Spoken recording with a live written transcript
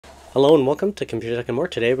Hello and welcome to Computer Tech and More.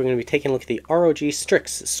 Today we're going to be taking a look at the ROG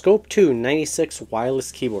Strix Scope 2 96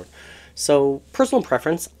 wireless keyboard. So, personal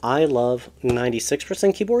preference, I love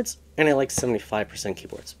 96% keyboards and I like 75%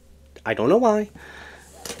 keyboards. I don't know why,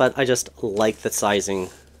 but I just like the sizing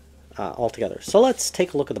altogether. So let's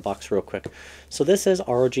take a look at the box real quick. So this is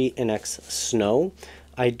ROG NX Snow.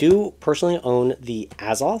 I do personally own the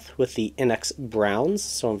Azoth with the NX Browns,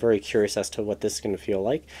 so I'm very curious as to what this is going to feel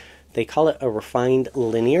like. They call it a refined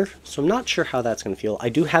linear, so I'm not sure how that's going to feel. I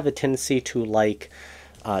do have a tendency to like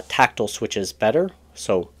tactile switches better.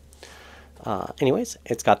 So anyways,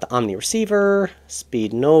 it's got the Omni receiver,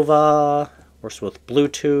 Speed Nova, works with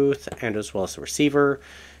Bluetooth, and as well as the receiver.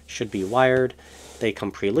 Should be wired. They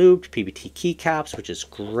come pre-lubed, PBT keycaps, which is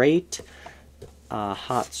great.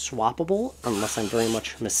 Hot swappable, unless I'm very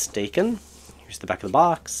much mistaken. Here's the back of the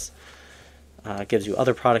box. Gives you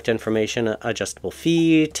other product information, adjustable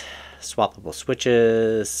feet, swappable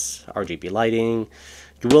switches, RGB lighting.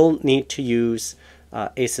 You will need to use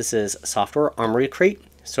Asus's software Armory Crate.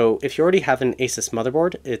 So if you already have an Asus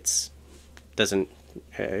motherboard, it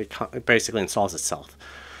basically installs itself.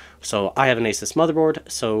 So I have an Asus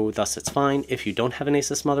motherboard, so thus it's fine. If you don't have an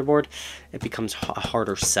Asus motherboard, it becomes a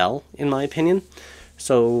harder sell, in my opinion.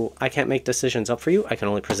 So I can't make decisions up for you. I can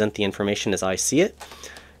only present the information as I see it.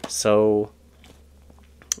 So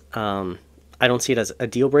I don't see it as a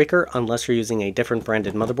deal breaker unless you're using a different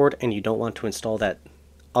branded motherboard and you don't want to install that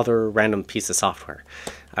other random piece of software.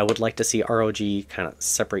 I would like to see ROG kind of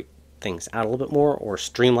separate things out a little bit more or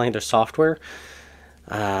streamline their software.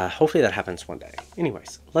 Hopefully that happens one day.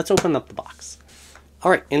 Anyways, let's open up the box.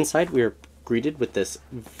 Alright, inside we are greeted with this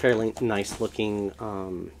fairly nice looking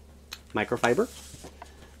microfiber.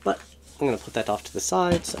 But I'm going to put that off to the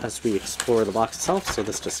sides as we explore the box itself. So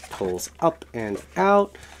this just pulls up and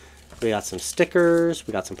out. We got some stickers.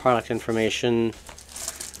 We got some product information.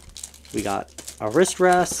 We got a wrist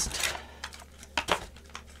rest.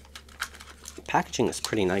 Packaging is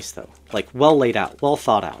pretty nice though. Like well laid out, well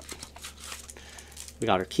thought out. We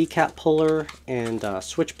got our keycap puller and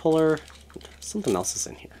switch puller. Something else is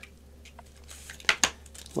in here.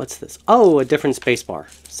 What's this? Oh, a different spacebar.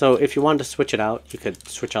 So if you wanted to switch it out, you could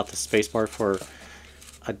switch out the spacebar for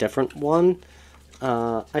a different one.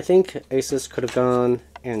 I think Asus could have gone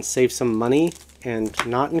and saved some money and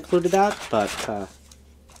not included that, but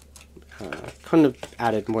couldn't have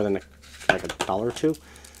added more than like $1 or $2.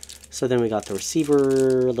 So then we got the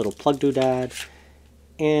receiver, little plug doodad,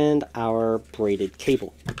 and our braided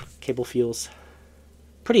cable. Cable feels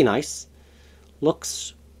pretty nice.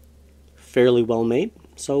 Looks fairly well made.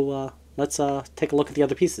 So let's take a look at the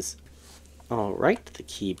other pieces. Alright, the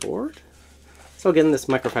keyboard. So again, this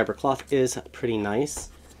microfiber cloth is pretty nice.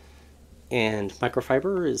 And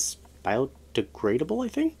microfiber is biodegradable, I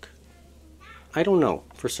think? I don't know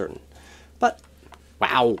for certain. But,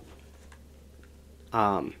 wow!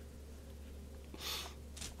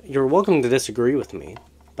 You're welcome to disagree with me,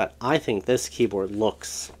 but I think this keyboard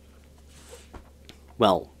looks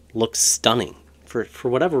stunning. For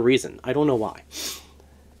whatever reason. I don't know why.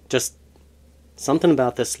 Just something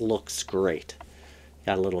about this looks great.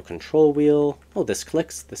 Got a little control wheel. Oh, this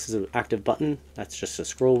clicks. This is an active button. That's just a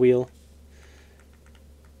scroll wheel.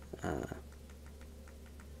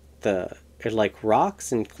 It like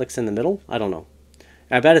rocks and clicks in the middle. I don't know.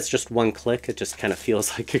 I bet it's just one click. It just kind of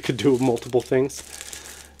feels like it could do multiple things.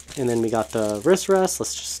 And then we got the wrist rest.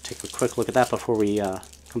 Let's just take a quick look at that before we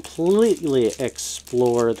completely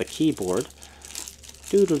explore the keyboard.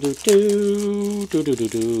 Do do do do do do do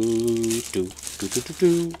do do do do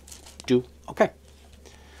do do. Okay.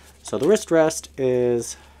 So the wrist rest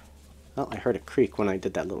is, well, I heard it creak when I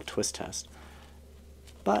did that little twist test,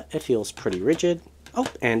 but it feels pretty rigid. Oh,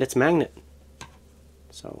 and it's magnet.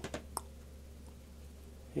 So,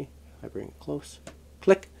 okay, I bring it close.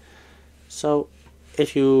 Click. So,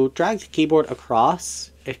 if you drag the keyboard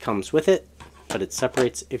across, it comes with it, but it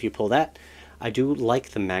separates if you pull that. I do like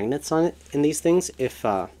the magnets on it in these things if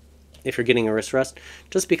you're getting a wrist rest,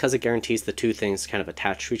 just because it guarantees the two things kind of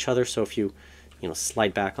attach to each other. So if you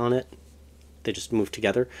slide back on it, they just move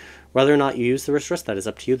together. Whether or not you use the wrist rest, that is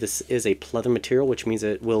up to you. This is a pleather material, which means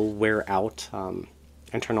it will wear out and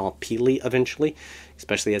turn all peely eventually,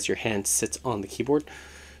 especially as your hand sits on the keyboard.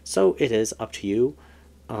 So it is up to you.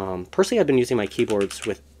 Personally, I've been using my keyboards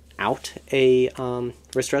without a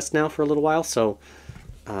wrist rest now for a little while, so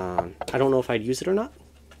I don't know if I'd use it or not,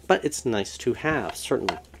 but it's nice to have,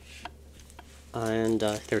 certainly. And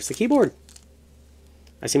there's the keyboard.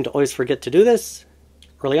 I seem to always forget to do this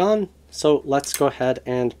early on, so let's go ahead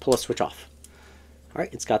and pull a switch off.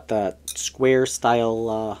 Alright, it's got the square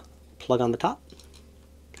style plug on the top.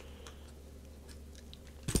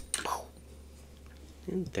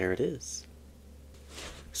 And there it is.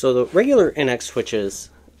 So the regular NX switches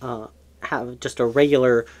have just a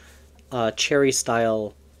regular cherry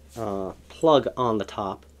style plug on the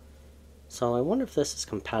top. So I wonder if this is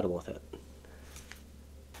compatible with it.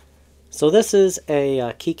 So this is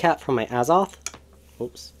a keycap from my Azoth.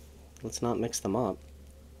 Oops, let's not mix them up.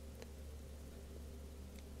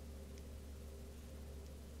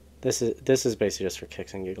 This is basically just for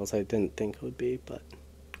kicks and giggles. I didn't think it would be, but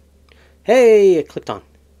hey, it clicked on.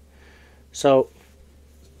 So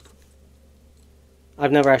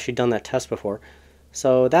I've never actually done that test before.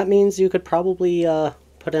 So that means you could probably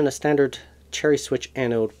put in a standard cherry switch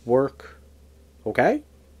and it would work okay,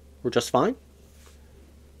 or just fine.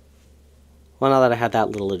 Well, now that I had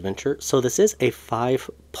that little adventure, so this is a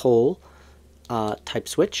 5-pole type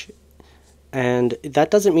switch, and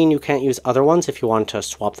that doesn't mean you can't use other ones if you want to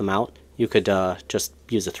swap them out. You could just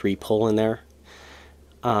use a 3-pole in there,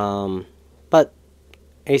 but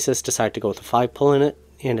Asus decided to go with a 5-pole in it,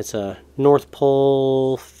 and it's a North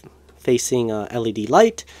Pole facing LED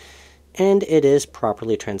light, and it is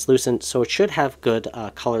properly translucent, so it should have good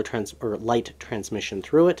color or light transmission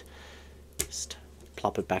through it. Just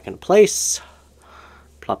plop it back into place.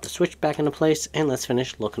 Plop the switch back into place, and let's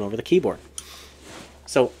finish looking over the keyboard.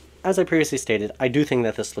 So, as I previously stated, I do think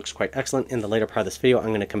that this looks quite excellent. In the later part of this video, I'm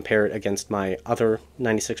going to compare it against my other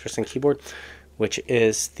 96% keyboard, which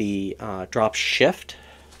is the Drop Shift,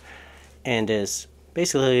 and is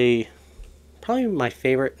basically probably my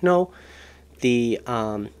favorite. No, the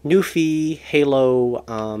Newfie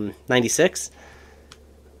Halo 96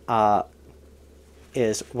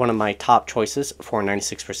 is one of my top choices for a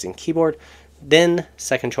 96% keyboard. Then,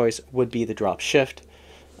 second choice would be the Drop Shift.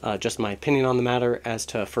 Just my opinion on the matter as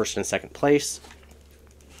to first and second place.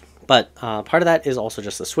 But part of that is also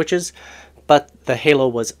just the switches, but the Halo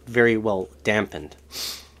was very well dampened.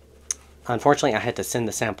 Unfortunately, I had to send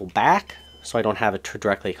the sample back, so I don't have it to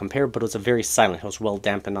directly compare, but it was a very silent. It was well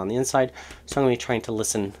dampened on the inside, so I'm going to be trying to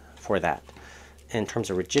listen for that. In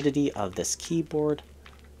terms of rigidity of this keyboard,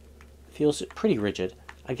 it feels pretty rigid.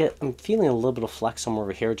 I'm feeling a little bit of flex somewhere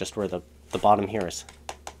over here, just where the bottom here is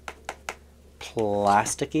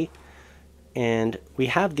plasticky, and we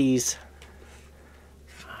have these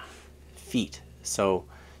feet, so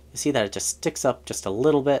you see that it just sticks up just a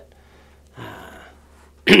little bit.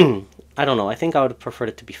 I don't know, I think I would have preferred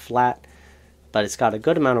it to be flat, but it's got a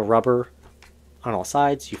good amount of rubber on all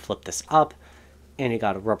sides. You flip this up and you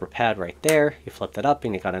got a rubber pad right there, you flip that up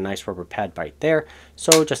and you got a nice rubber pad right there,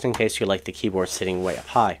 so just in case you like the keyboard sitting way up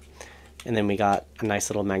high. And then we got a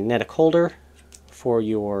nice little magnetic holder for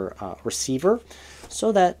your receiver,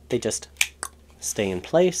 so that they just stay in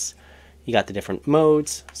place. You got the different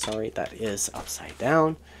modes. Sorry, that is upside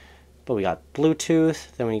down. But we got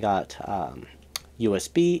Bluetooth, then we got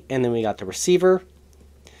USB, and then we got the receiver.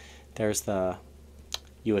 There's the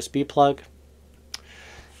USB plug.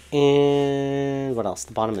 And what else?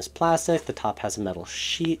 The bottom is plastic. The top has a metal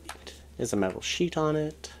sheet. There's a metal sheet on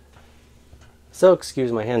it. So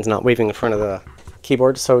excuse my hands not waving in front of the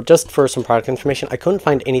keyboard. So just for some product information, I couldn't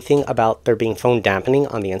find anything about there being phone dampening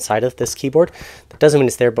on the inside of this keyboard. That doesn't mean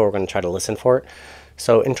it's there, but we're going to try to listen for it.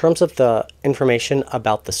 So in terms of the information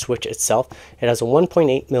about the switch itself, it has a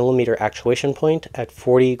 1.8 millimeter actuation point at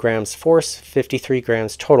 40 grams force, 53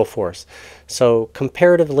 grams total force. So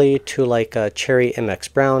comparatively to like a Cherry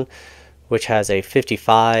MX Brown, which has a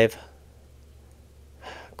 55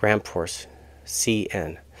 gram force,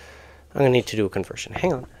 CN. I'm going to need to do a conversion.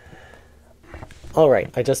 Hang on. Alright,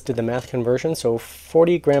 I just did the math conversion. So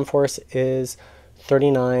 40 gram force is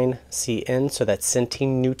 39 CN, so that's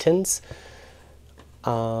centinewtons.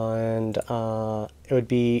 And it would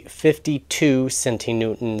be 52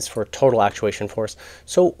 centinewtons for total actuation force.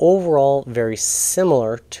 So overall, very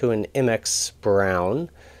similar to an MX Brown.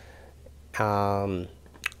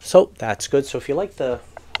 So that's good. So if you like the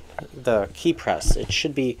key press, it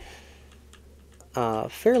should be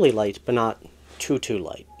fairly light, but not too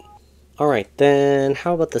light. Alright, then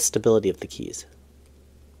how about the stability of the keys?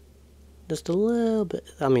 Just a little bit,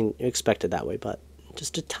 I mean, you expect it that way, but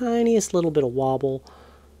just a tiniest little bit of wobble.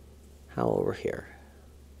 How over here?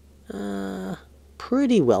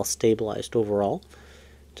 Pretty well stabilized overall.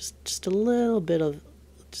 Just a little bit of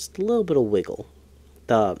wiggle.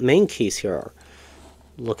 The main keys here are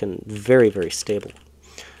looking very stable.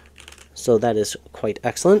 So that is quite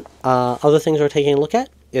excellent. Other things we're taking a look at,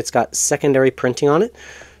 it's got secondary printing on it,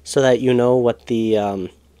 so that you know what the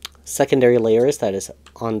secondary layer is that is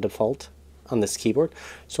on default on this keyboard.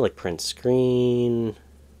 So like print screen,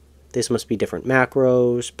 this must be different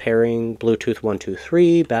macros, pairing, Bluetooth 1, 2,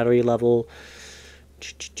 3, battery level,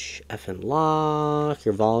 F and lock,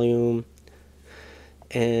 your volume.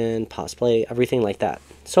 and pause play, everything like that.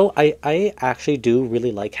 So I actually do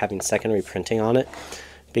really like having secondary printing on it,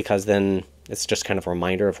 because then it's just kind of a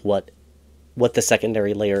reminder of what the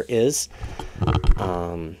secondary layer is.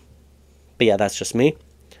 But yeah, that's just me.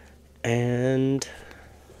 And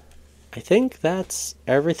I think that's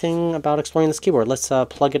everything about exploring this keyboard. Let's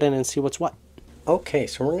plug it in and see what's what. Okay,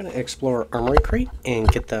 so we're going to explore Armory Crate and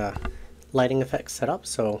get the lighting effects set up.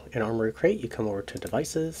 So in Armory Crate, you come over to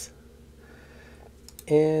Devices,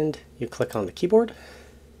 and you click on the keyboard.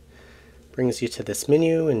 Brings you to this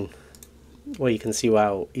menu, and well, you can see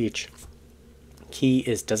how each key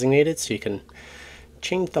is designated, so you can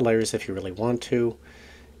change the layers if you really want to.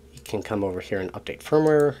 You can come over here and update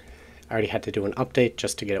firmware. I already had to do an update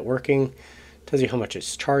just to get it working. Tells you how much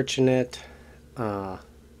is charged in it,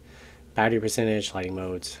 battery percentage, lighting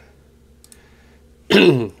modes,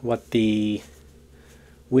 what the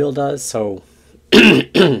wheel does. So,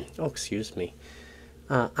 oh, excuse me.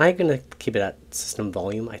 I'm going to keep it at system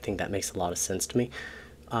volume. I think that makes a lot of sense to me.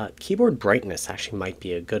 Keyboard brightness actually might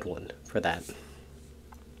be a good one for that.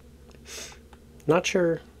 Not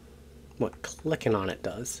sure what clicking on it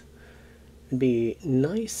does. It'd be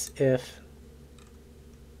nice if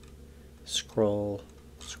scroll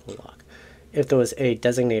lock, if there was a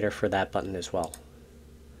designator for that button as well,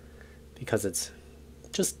 because it's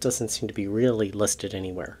just doesn't seem to be really listed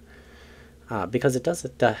anywhere. Because it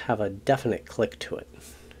doesn't have a definite click to it.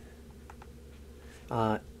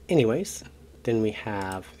 Anyways, then we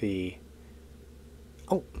have the,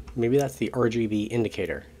 oh, maybe that's the RGB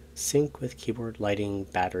indicator. Sync with keyboard lighting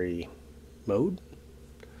battery mode?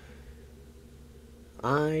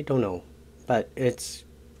 I don't know, but it's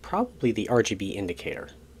probably the RGB indicator.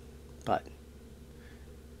 But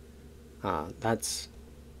that's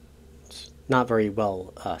not very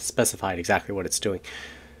well specified exactly what it's doing.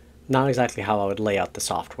 Not exactly how I would lay out the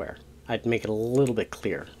software. I'd make it a little bit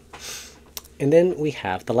clearer. And then we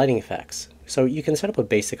have the lighting effects. So you can set up a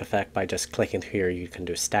basic effect by just clicking here. You can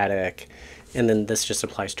do static, and then this just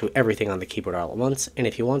applies to everything on the keyboard all at once. And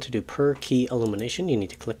if you want to do per key illumination, you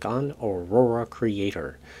need to click on Aurora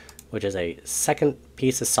Creator, which is a second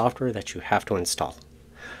piece of software that you have to install.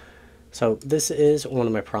 So this is one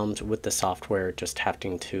of my problems with the software, just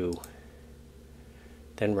having to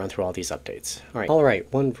then run through all these updates. All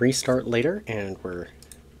right, one restart later, and we're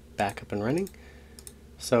back up and running.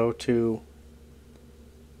 So to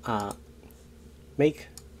make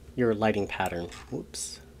your lighting pattern,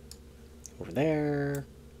 whoops, over there,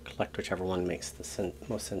 select whichever one makes the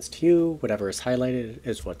most sense to you. Whatever is highlighted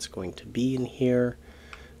is what's going to be in here.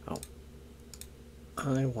 Oh,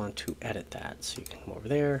 I want to edit that, so you can come over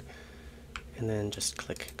there, and then just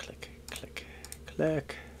click, click, click,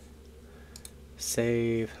 click.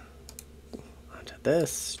 Save onto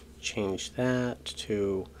this, change that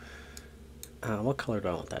to, what color do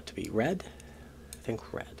I want that to be? Red? I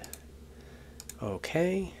think red.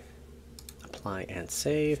 Okay, apply and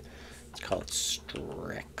save. Let's call it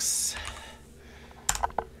Strix.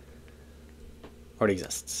 Already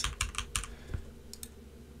exists.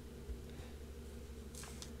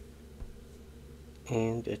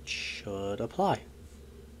 And it should apply.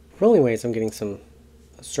 Rolling ways, I'm getting some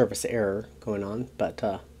service error going on,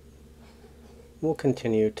 but we'll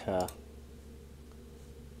continue to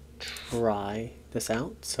try this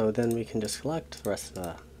out. So then we can just select the rest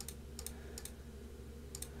of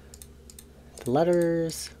the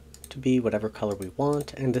letters to be whatever color we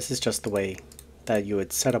want, and this is just the way that you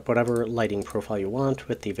would set up whatever lighting profile you want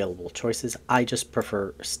with the available choices. I just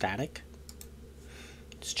prefer static.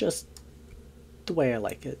 It's just the way I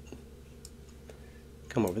like it.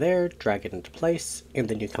 Come over there, drag it into place, and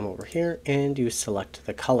then you come over here and you select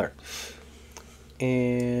the color.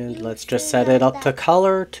 And let's just set it up to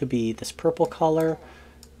color to be this purple color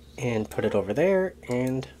and put it over there,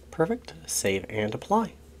 and perfect. Save and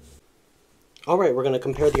apply. Alright, we're going to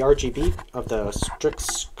compare the RGB of the Strix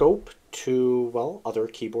scope to, well, other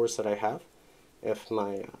keyboards that I have, if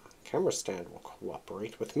my camera stand will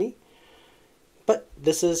cooperate with me. But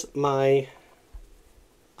this is my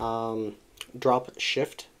drop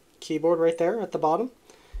shift keyboard right there at the bottom,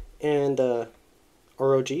 and the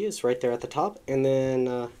ROG is right there at the top, and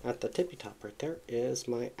then at the tippy top right there is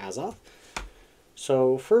my Azov.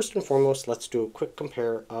 So first and foremost, let's do a quick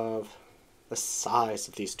compare of the size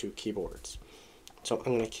of these two keyboards. So I'm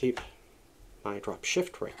going to keep my drop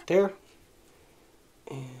shift right there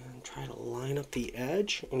and try to line up the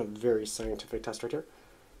edge in a very scientific test right here.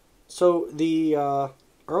 So the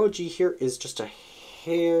ROG here is just a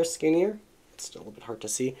hair skinnier. It's still a little bit hard to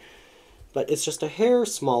see, but it's just a hair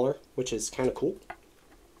smaller, which is kind of cool.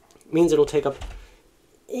 It means it'll take up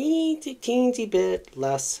a teensy bit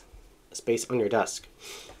less space on your desk.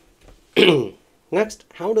 Next,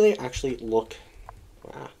 how do they actually look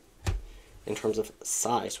in terms of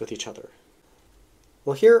size with each other?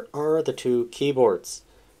 Well, here are the two keyboards.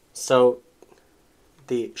 So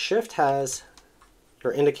the Shift has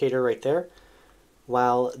your indicator right there,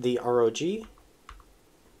 while the ROG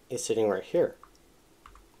is sitting right here.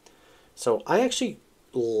 So I actually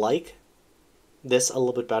like this a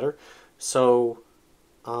little bit better. So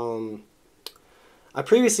I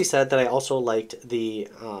previously said that I also liked the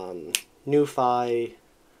Newfie,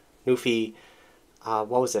 what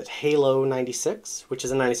was it, Halo 96, which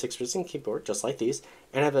is a 96% keyboard, just like these,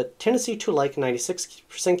 and I have a tendency to like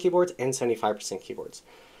 96% keyboards and 75% keyboards.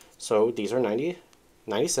 So these are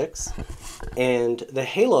 96, and the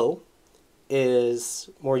Halo is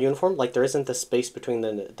more uniform, like there isn't the space between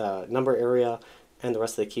the number area and the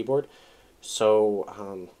rest of the keyboard. So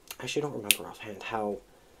I actually don't remember offhand how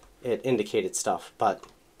it indicated stuff, but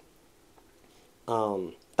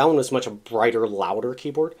that one was much a brighter, louder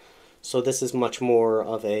keyboard. So this is much more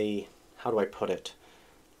of a, how do I put it,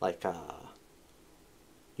 like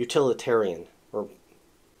utilitarian or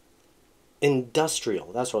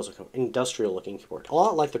industrial. That's what I was looking for. Industrial looking keyboard. A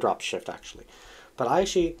lot like the drop shift actually, but I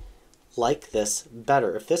actually like this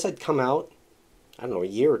better. If this had come out, I don't know, a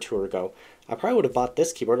year or two ago, I probably would have bought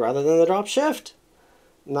this keyboard rather than the drop shift.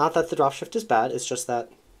 Not that the drop shift is bad, it's just that,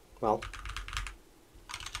 well,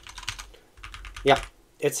 yeah,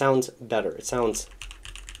 it sounds better. It sounds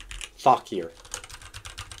thockier.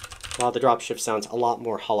 While the drop shift sounds a lot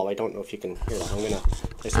more hollow. I don't know if you can hear that. I'm going to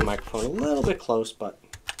place the microphone a little bit close, but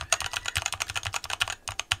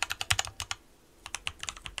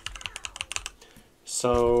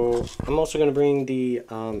so I'm also going to bring the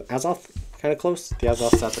Azoth kind of close. The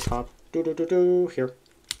Azoth's at the top. Here.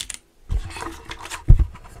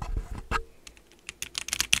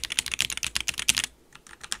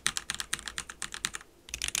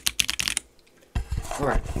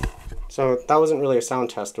 Alright, so that wasn't really a sound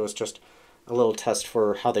test, it was just a little test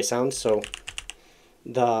for how they sound. So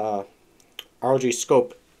the ROG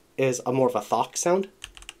Scope is more of a thock sound,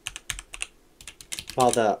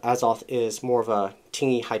 while the Azoth is more of a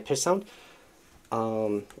tingy high-pitched sound,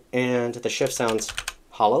 and the Shift sounds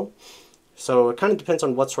hollow. So it kind of depends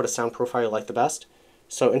on what sort of sound profile you like the best.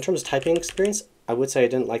 So in terms of typing experience, I would say I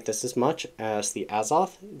didn't like this as much as the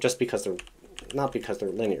Azoth, just because they're, not because they're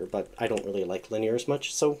linear, but I don't really like linear as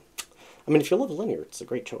much. So, I mean, if you love linear, it's a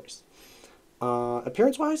great choice.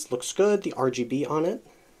 Appearance-wise, looks good. The RGB on it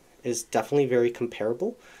is definitely very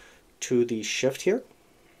comparable to the Shift here.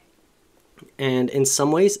 And in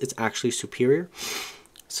some ways, it's actually superior.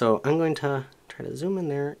 So I'm going to try to zoom in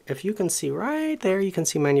there. If you can see right there, you can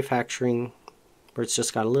see manufacturing, where it's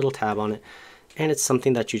just got a little tab on it. And it's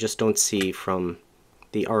something that you just don't see from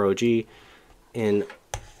the ROG in,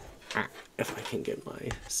 if I can get my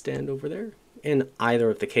stand over there, in either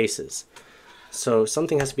of the cases. So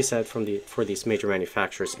something has to be said for these major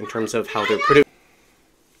manufacturers in terms of how they're produced.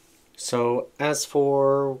 So as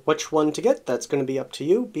for which one to get, that's going to be up to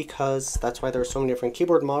you, because that's why there are so many different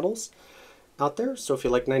keyboard models out there. So if you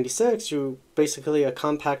like 96, you basically a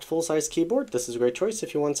compact full-size keyboard, this is a great choice.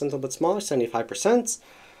 If you want something a bit smaller, 75%.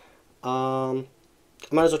 I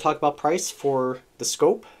might as well talk about price for the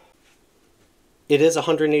Scope. It is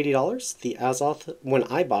 $180. The Azoth, when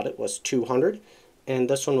I bought it, was $200, and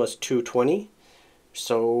this one was $220.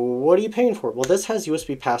 So what are you paying for? Well, this has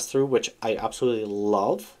USB pass-through, which I absolutely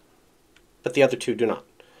love, but the other two do not.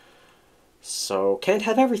 So can't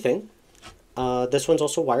have everything. This one's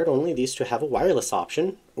also wired only. These two have a wireless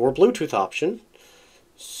option or Bluetooth option.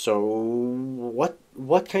 So what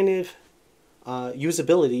kind of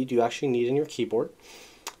usability do you actually need in your keyboard?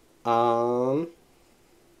 I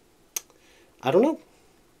don't know.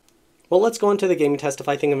 Well, let's go into the gaming test. If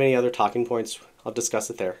I think of any other talking points, I'll discuss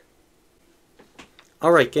it there.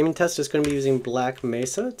 Alright, gaming test is going to be using Black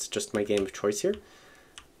Mesa. It's just my game of choice here.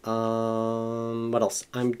 What else?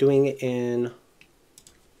 I'm doing it in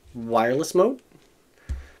wireless mode,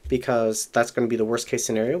 because that's going to be the worst case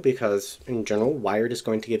scenario, because in general, wired is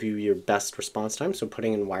going to give you your best response time. So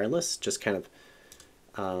putting in wireless just kind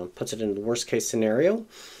of puts it in the worst case scenario.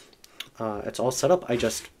 It's all set up. I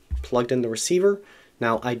just plugged in the receiver.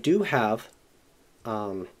 Now I do have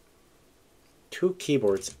two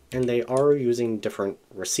keyboards, and they are using different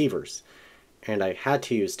receivers, and I had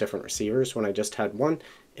to use different receivers. When I just had one,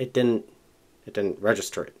 it didn't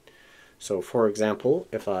register it. So for example,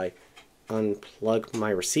 if I unplug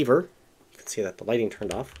my receiver, you can see that the lighting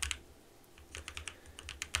turned off.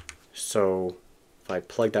 So if I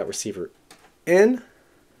plug that receiver in,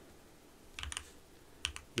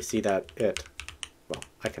 you see that it, well,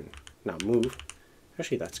 I can now move,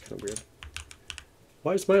 Actually, that's kind of weird.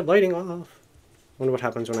 Why is my lighting off? I wonder what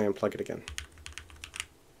happens when I unplug it again.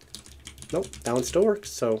 Nope, that one still works,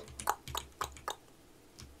 so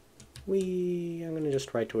I'm going to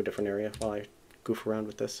just ride to a different area while I goof around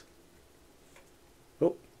with this.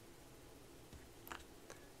 Oh.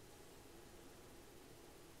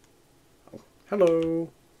 Oh, hello.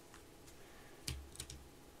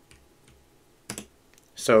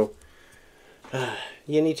 So,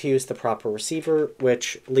 you need to use the proper receiver,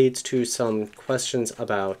 which leads to some questions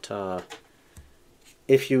about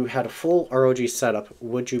if you had a full ROG setup,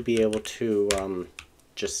 would you be able to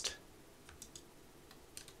just,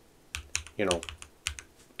 you know,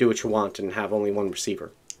 do what you want and have only one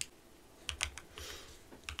receiver?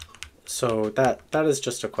 So that is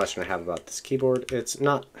just a question I have about this keyboard. It's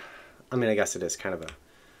not, I mean, I guess it is kind of a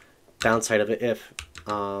downside of it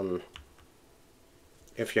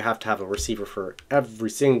if you have to have a receiver for every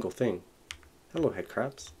single thing. Hello, head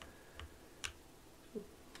crabs.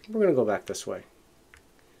 We're going to go back this way.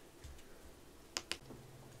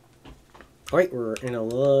 Alright, we're in a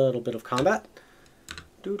little bit of combat.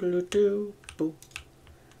 Doo-doo-doo-doo. Boo.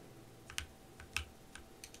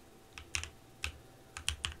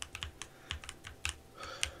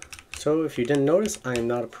 So if you didn't notice, I am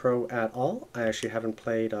not a pro at all. I actually haven't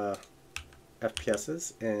played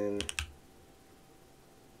FPSs in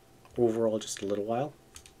overall just a little while.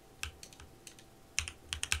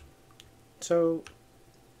 So,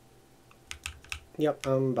 yep,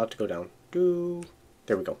 I'm about to go down.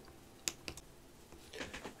 There we go.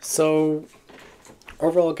 So,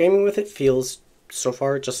 overall gaming with it feels so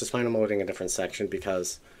far just as fine. I'm loading a different section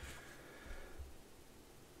because,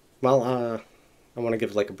 well, I want to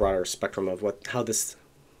give like a broader spectrum of how this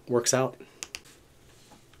works out.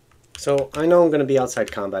 So, I know I'm going to be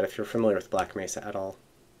outside combat if you're familiar with Black Mesa at all.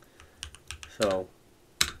 So,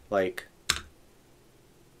 like,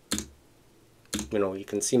 you know, you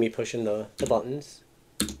can see me pushing the buttons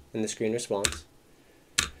in the screen response.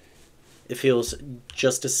 It feels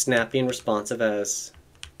just as snappy and responsive as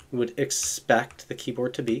you would expect the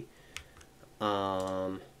keyboard to be.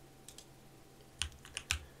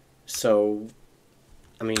 So,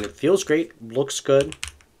 I mean, it feels great, looks good.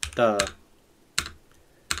 The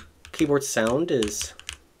keyboard sound is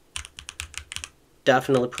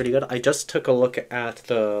definitely pretty good. I just took a look at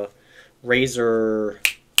the Razer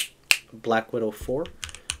Black Widow 4,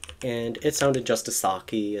 and it sounded just as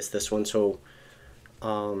stocky as this one. So,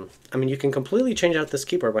 I mean, you can completely change out this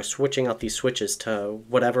keyboard by switching out these switches to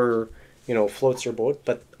whatever, you know, floats your boat,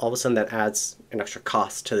 but all of a sudden that adds an extra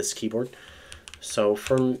cost to this keyboard. So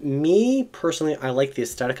for me, personally, I like the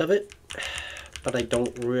aesthetic of it, but I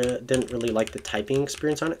didn't really like the typing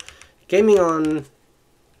experience on it. Gaming on...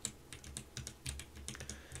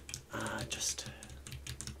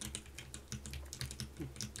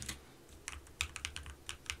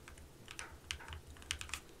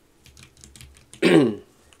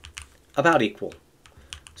 about equal.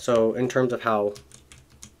 So in terms of how...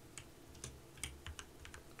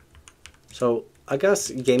 So I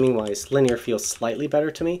guess gaming-wise, linear feels slightly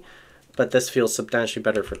better to me, but this feels substantially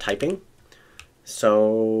better for typing.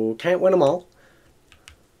 So can't win them all.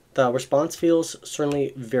 The response feels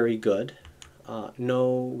certainly very good.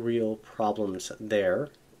 No real problems there,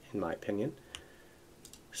 in my opinion.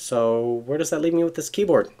 So where does that leave me with this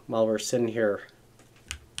keyboard while we're sitting here?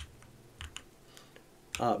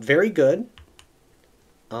 Very good.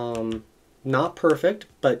 Not perfect,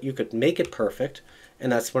 but you could make it perfect.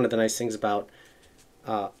 And that's one of the nice things about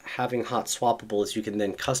having hot swappable is you can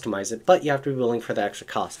then customize it, but you have to be willing for the extra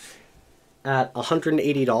cost. At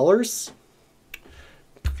 $180,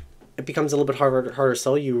 it becomes a little bit harder to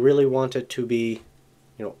sell. You really want it to be,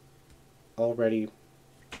 you know, already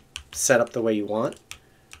set up the way you want.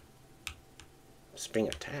 It's being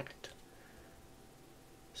attacked.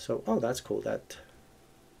 So, oh, that's cool. That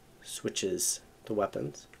switches the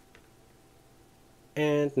weapons.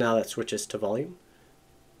 And now that switches to volume.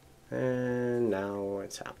 And now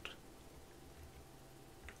it's out.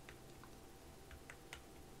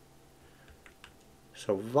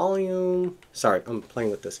 So volume, sorry, I'm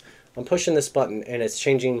playing with this. I'm pushing this button and it's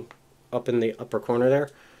changing up in the upper corner there.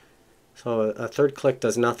 So a third click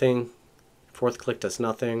does nothing, fourth click does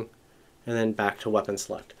nothing, and then back to weapon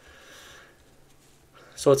select.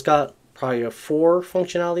 So it's got probably 4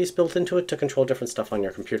 functionalities built into it to control different stuff on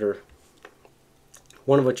your computer.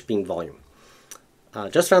 One of which being volume.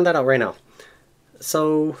 Just found that out right now.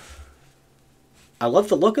 So I love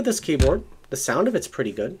the look of this keyboard. The sound of it's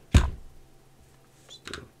pretty good.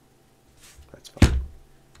 That's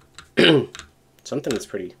fine. Something that's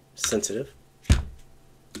pretty sensitive.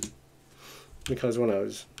 Because when I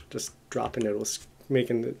was just dropping it, it was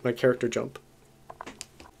making my character jump.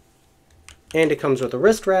 And it comes with a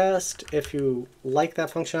wrist rest if you like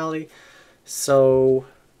that functionality. So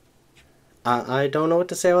I don't know what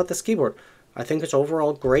to say about this keyboard. I think it's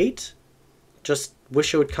overall great. Just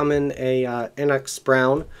wish it would come in a NX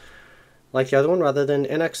brown like the other one rather than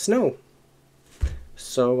NX snow.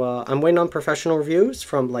 So I'm waiting on professional reviews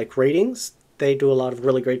from like Ratings. They do a lot of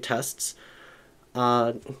really great tests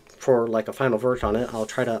for like a final verdict on it. I'll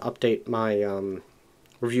try to update my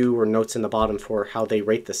review or notes in the bottom for how they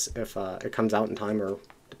rate this if it comes out in time, or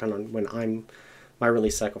depending on when my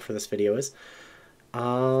release cycle for this video is.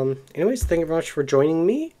 Anyways, thank you very much for joining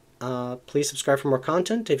me. Please subscribe for more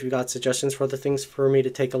content. If you've got suggestions for other things for me to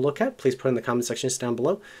take a look at, please put in the comment sections down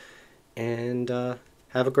below. And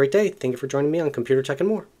have a great day. Thank you for joining me on Computer Tech and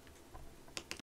More.